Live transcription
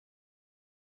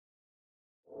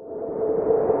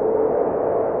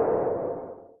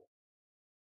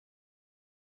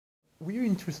We're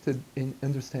interested in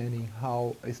understanding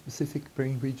how a specific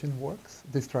brain region works,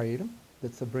 the striatum.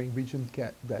 That's a brain region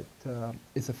that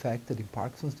is affected in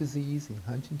Parkinson's disease, in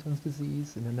Huntington's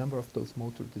disease, and a number of those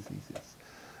motor diseases.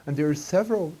 And there are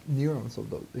several neurons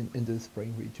of those in this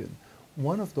brain region.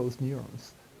 One of those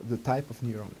neurons, the type of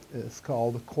neuron, is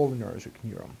called the cholinergic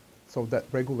neuron. So that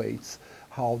regulates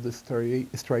how the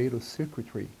striatal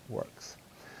circuitry works.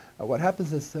 What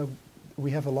happens is we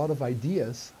have a lot of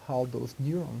ideas how those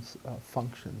neurons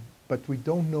function, but we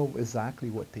don't know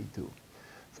exactly what they do.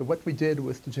 So what we did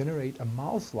was to generate a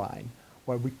mouse line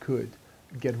where we could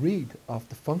get rid of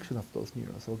the function of those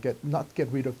neurons, or not get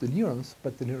rid of the neurons,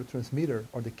 but the neurotransmitter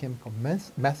or the chemical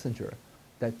messenger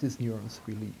that these neurons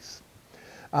release.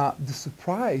 The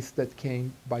surprise that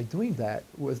came by doing that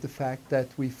was the fact that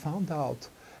we found out,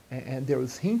 and there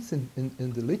was hints in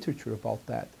the literature about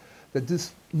that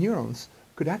these neurons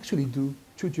could actually do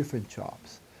two different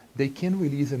jobs. They can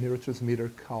release a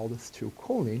neurotransmitter called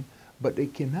acetylcholine, but they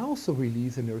can also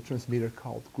release a neurotransmitter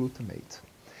called glutamate.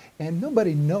 And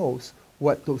nobody knows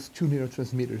what those two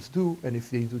neurotransmitters do and if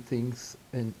they do things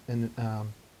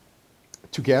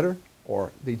together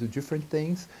or they do different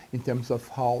things in terms of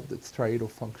how the striatal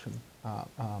function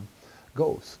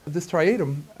goes. The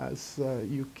striatum, as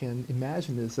you can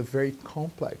imagine, is a very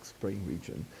complex brain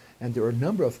region. And there are a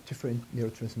number of different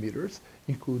neurotransmitters,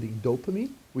 including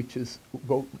dopamine, which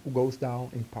goes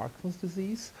down in Parkinson's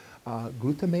disease.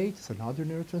 Glutamate is another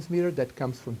neurotransmitter that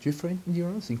comes from different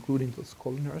neurons, including those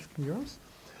cholinergic neurons.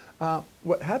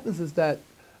 What happens is that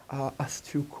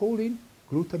acetylcholine,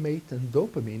 glutamate, and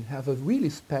dopamine have a really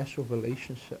special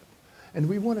relationship. And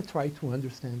we want to try to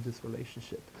understand this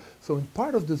relationship. So in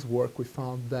part of this work, we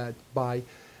found that by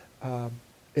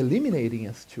eliminating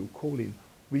acetylcholine,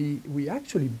 we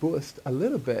actually boost a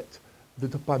little bit the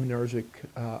dopaminergic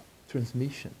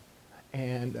transmission.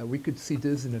 And we could see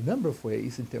this in a number of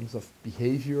ways in terms of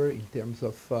behavior, in terms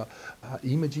of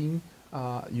imaging,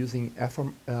 using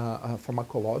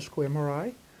pharmacological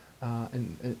MRI.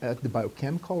 And at the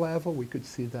biochemical level, we could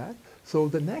see that. So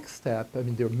the next step, I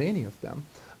mean, there are many of them,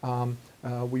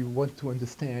 we want to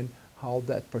understand how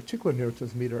that particular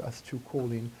neurotransmitter,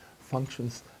 acetylcholine,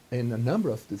 functions in a number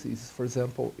of diseases. For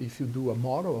example, if you do a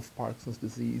model of Parkinson's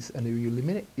disease and you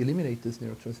eliminate this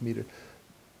neurotransmitter,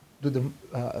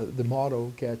 the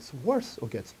model gets worse or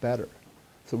gets better.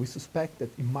 So we suspect that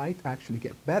it might actually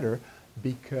get better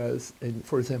because,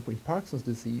 for example, in Parkinson's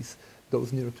disease,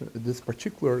 this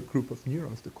particular group of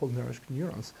neurons, the cholinergic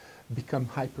neurons, become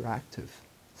hyperactive.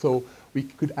 So we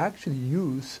could actually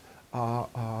use a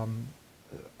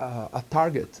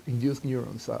target-induced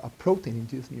neurons, a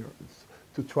protein-induced neurons,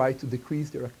 to try to decrease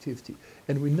their activity.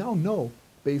 And we now know,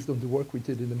 based on the work we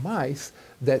did in the mice,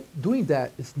 that doing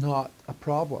that is not a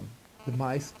problem. The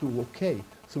mice do okay.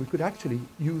 So we could actually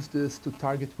use this to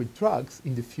target with drugs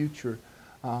in the future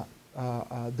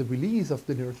the release of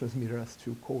the neurotransmitter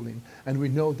acetylcholine. And we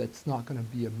know that's not going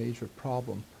to be a major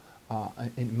problem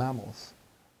in mammals.